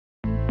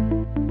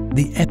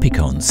The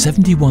Epicon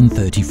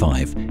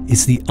 7135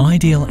 is the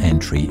ideal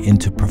entry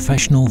into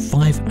professional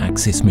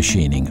 5-axis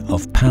machining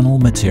of panel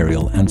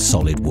material and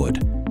solid wood.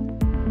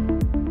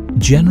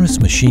 Generous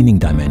machining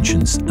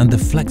dimensions and the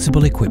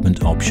flexible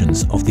equipment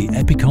options of the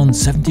Epicon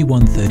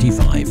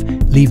 7135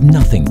 leave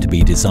nothing to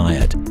be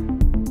desired.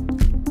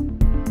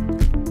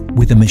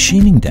 With a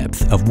machining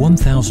depth of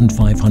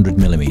 1,500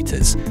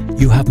 mm,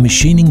 you have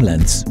machining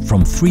lengths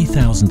from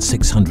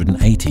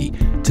 3,680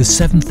 to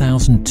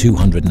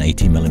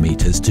 7,280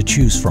 mm to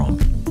choose from.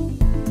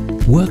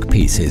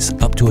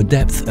 Workpieces up to a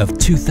depth of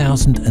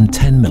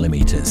 2,010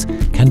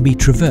 mm can be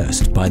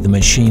traversed by the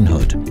machine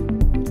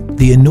hood.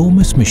 The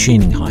enormous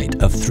machining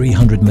height of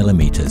 300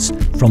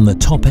 mm from the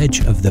top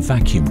edge of the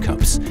vacuum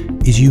cups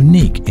is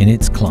unique in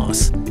its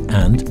class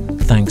and,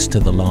 thanks to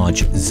the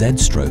large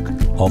Z-stroke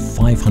of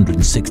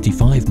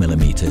 565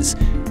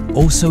 mm,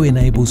 also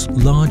enables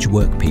large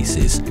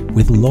workpieces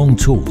with long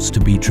tools to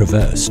be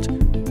traversed.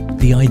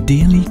 The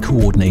ideally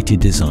coordinated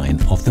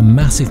design of the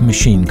massive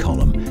machine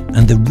column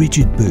and the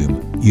rigid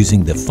boom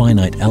using the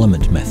finite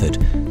element method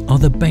are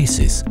the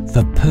basis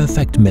for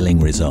perfect milling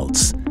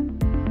results.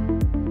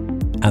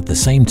 At the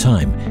same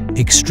time,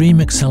 extreme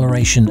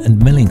acceleration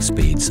and milling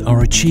speeds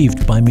are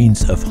achieved by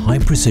means of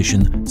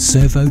high-precision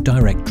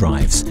servo-direct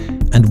drives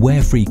and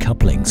wear-free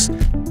couplings.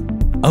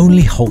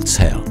 Only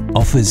Holzher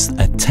offers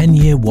a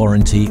 10-year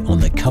warranty on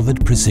the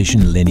covered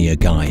precision linear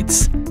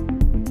guides.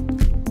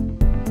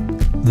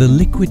 The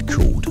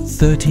liquid-cooled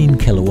 13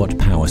 kilowatt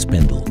power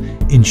spindle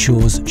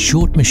ensures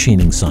short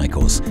machining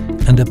cycles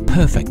and a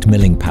perfect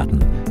milling pattern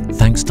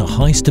thanks to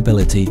high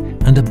stability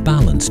and a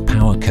balanced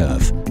power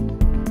curve.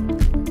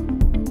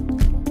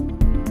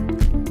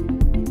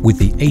 With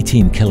the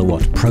 18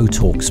 kilowatt Pro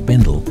Torque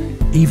spindle,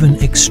 even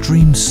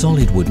extreme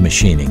solid wood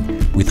machining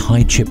with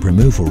high chip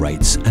removal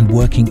rates and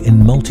working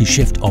in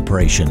multi-shift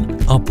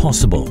operation are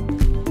possible.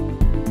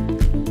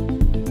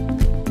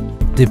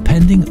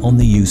 Depending on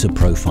the user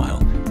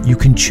profile, you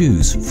can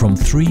choose from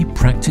 3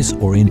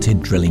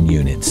 practice-oriented drilling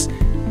units,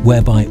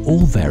 whereby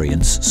all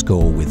variants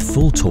score with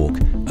full torque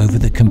over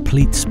the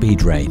complete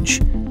speed range.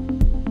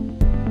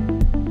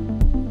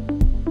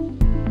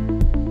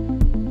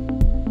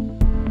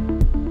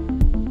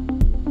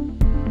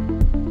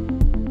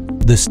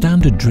 The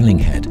standard drilling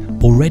head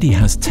already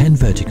has 10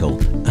 vertical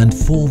and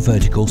 4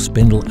 vertical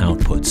spindle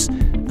outputs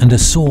and a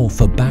saw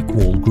for back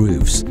wall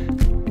grooves.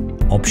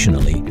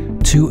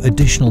 Optionally, 2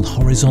 additional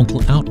horizontal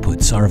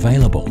outputs are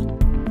available.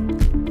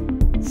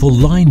 For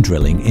line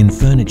drilling in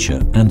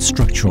furniture and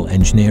structural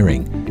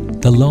engineering,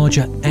 the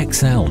larger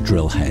XL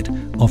drill head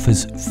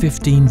offers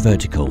 15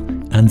 vertical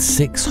and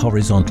 6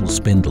 horizontal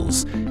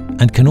spindles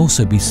and can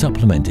also be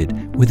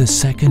supplemented with a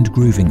second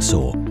grooving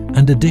saw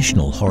and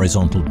additional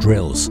horizontal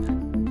drills.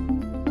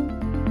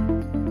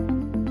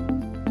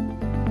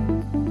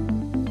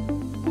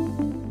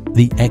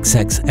 The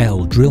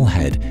XXL drill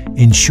head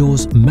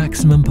ensures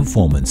maximum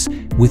performance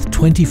with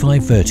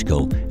 25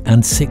 vertical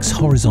and 6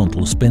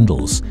 horizontal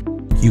spindles.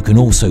 You can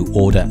also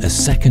order a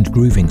second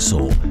grooving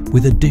saw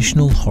with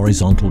additional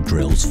horizontal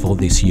drills for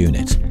this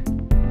unit.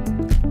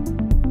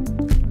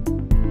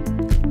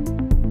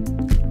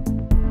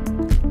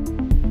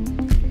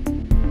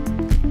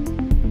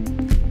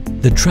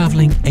 The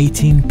travelling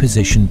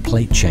 18-position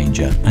plate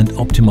changer and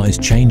optimised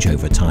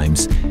changeover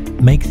times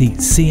make the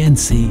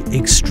CNC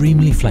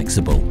extremely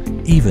flexible,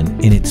 even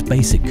in its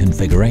basic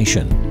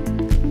configuration.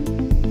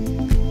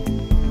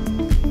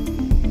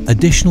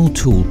 Additional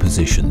tool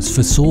positions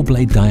for saw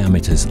blade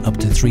diameters up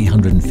to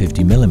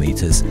 350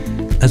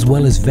 mm, as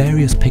well as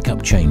various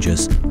pickup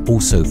changers,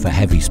 also for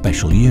heavy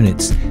special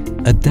units,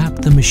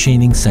 adapt the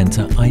machining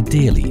centre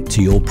ideally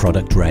to your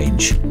product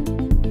range.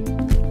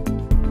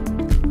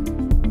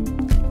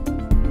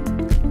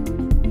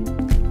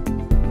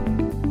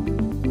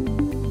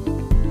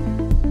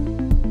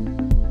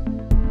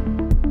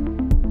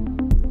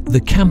 The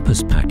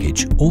Campus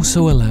package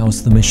also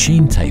allows the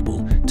machine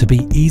table to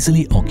be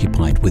easily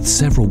occupied with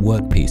several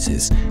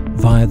workpieces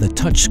via the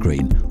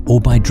touchscreen or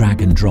by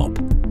drag and drop.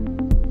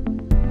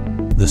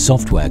 The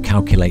software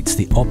calculates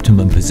the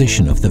optimum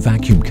position of the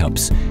vacuum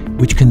cups,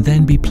 which can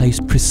then be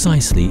placed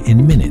precisely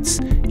in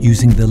minutes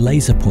using the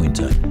laser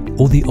pointer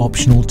or the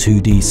optional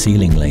 2D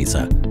sealing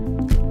laser.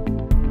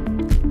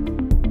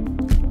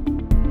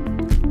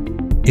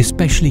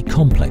 Especially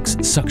complex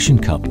suction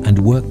cup and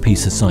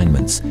workpiece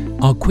assignments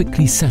are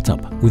quickly set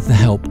up with the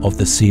help of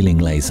the sealing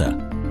laser.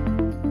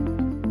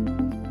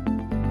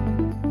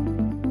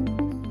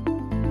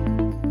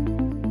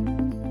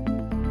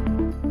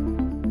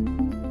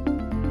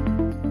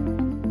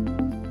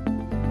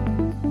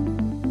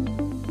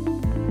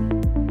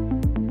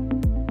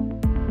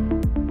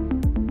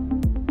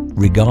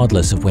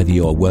 Regardless of whether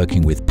you are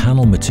working with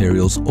panel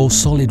materials or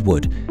solid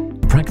wood,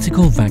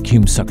 practical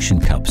vacuum suction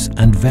cups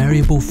and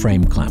variable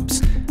frame clamps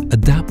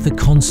adapt the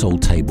console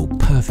table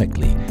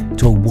perfectly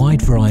to a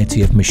wide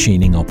variety of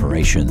machining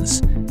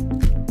operations.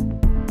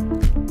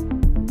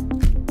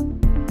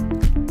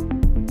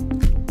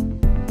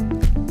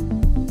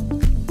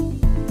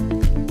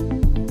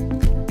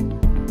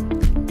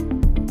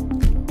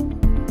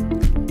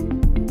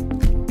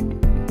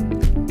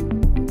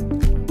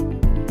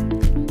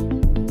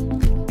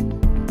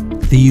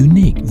 The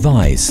unique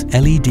Vise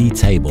LED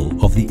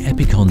table of the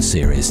Epicon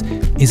series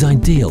is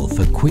ideal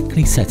for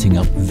quickly setting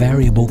up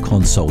variable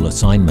console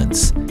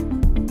assignments.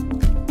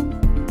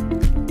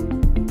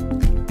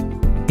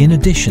 In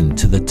addition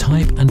to the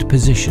type and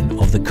position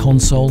of the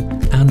console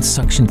and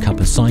suction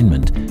cup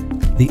assignment,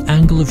 the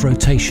angle of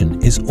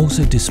rotation is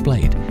also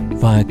displayed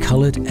via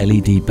coloured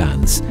LED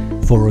bands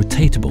for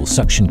rotatable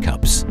suction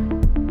cups.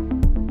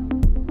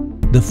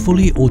 The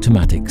fully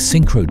automatic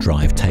synchro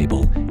drive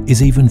table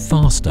is even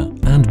faster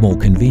and more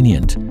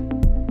convenient.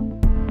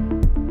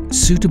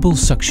 Suitable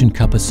suction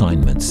cup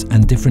assignments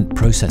and different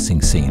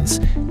processing scenes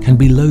can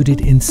be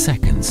loaded in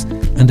seconds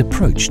and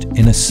approached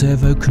in a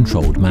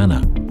servo-controlled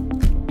manner.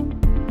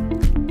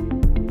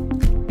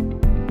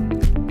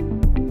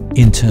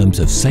 In terms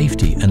of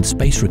safety and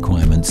space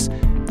requirements,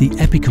 the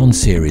Epicon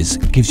series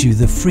gives you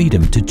the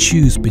freedom to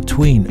choose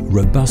between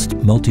robust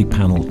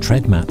multi-panel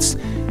tread mats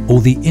or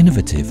the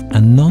innovative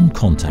and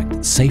non-contact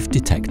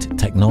SafeDetect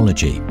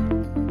technology.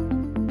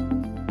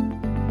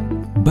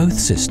 Both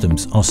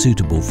systems are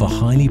suitable for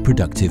highly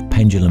productive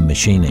pendulum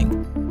machining.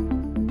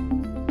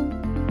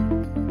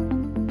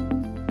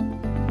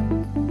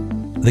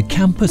 The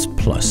Campus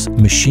Plus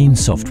machine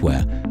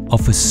software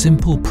offers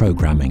simple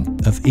programming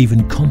of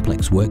even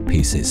complex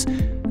workpieces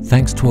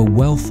thanks to a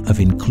wealth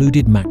of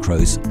included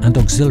macros and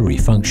auxiliary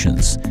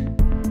functions.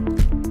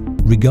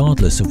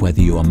 Regardless of whether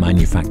you are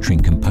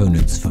manufacturing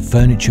components for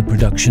furniture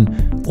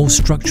production or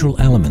structural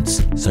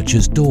elements such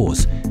as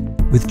doors,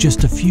 with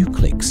just a few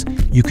clicks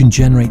you can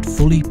generate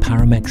fully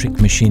parametric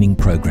machining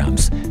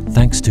programs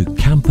thanks to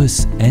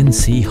Campus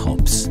NC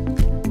hops.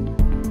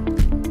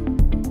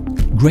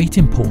 Great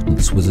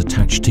importance was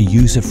attached to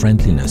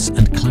user-friendliness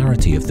and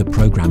clarity of the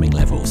programming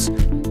levels.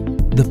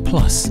 The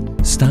Plus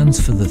stands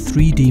for the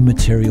 3D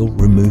material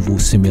removal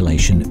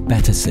simulation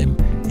BetaSim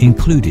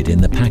included in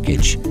the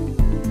package.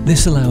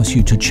 This allows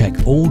you to check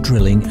all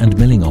drilling and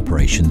milling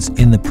operations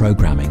in the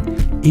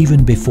programming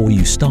even before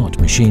you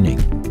start machining.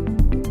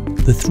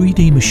 The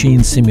 3D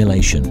machine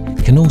simulation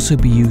can also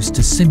be used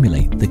to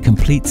simulate the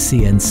complete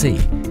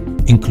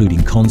CNC,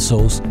 including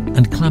consoles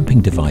and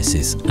clamping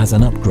devices as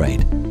an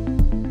upgrade.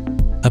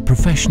 A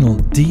professional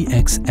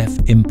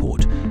DXF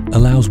import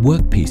allows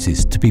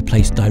workpieces to be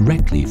placed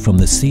directly from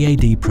the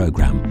CAD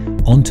program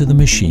onto the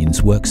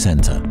machine's work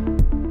center.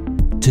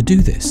 To do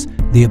this,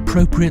 the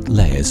appropriate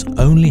layers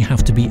only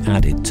have to be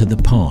added to the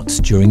parts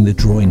during the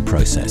drawing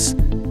process.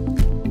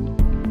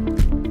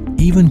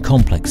 Even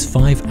complex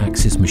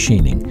 5-axis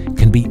machining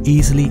can be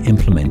easily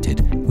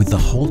implemented with the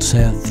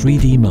Holzher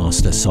 3D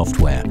Master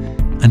software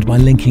and by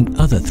linking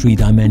other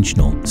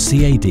three-dimensional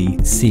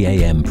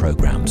CAD/CAM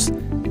programs.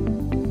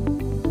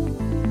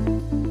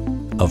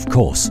 Of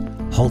course,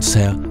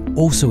 Holzher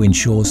also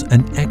ensures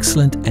an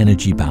excellent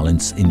energy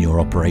balance in your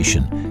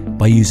operation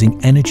by using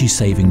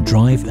energy-saving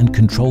drive and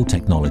control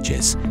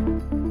technologies.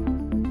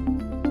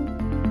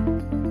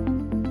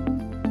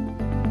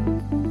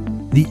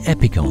 The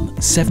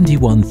Epicon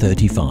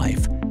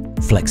 7135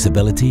 –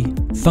 flexibility,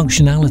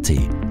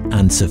 functionality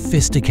and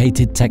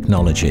sophisticated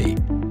technology.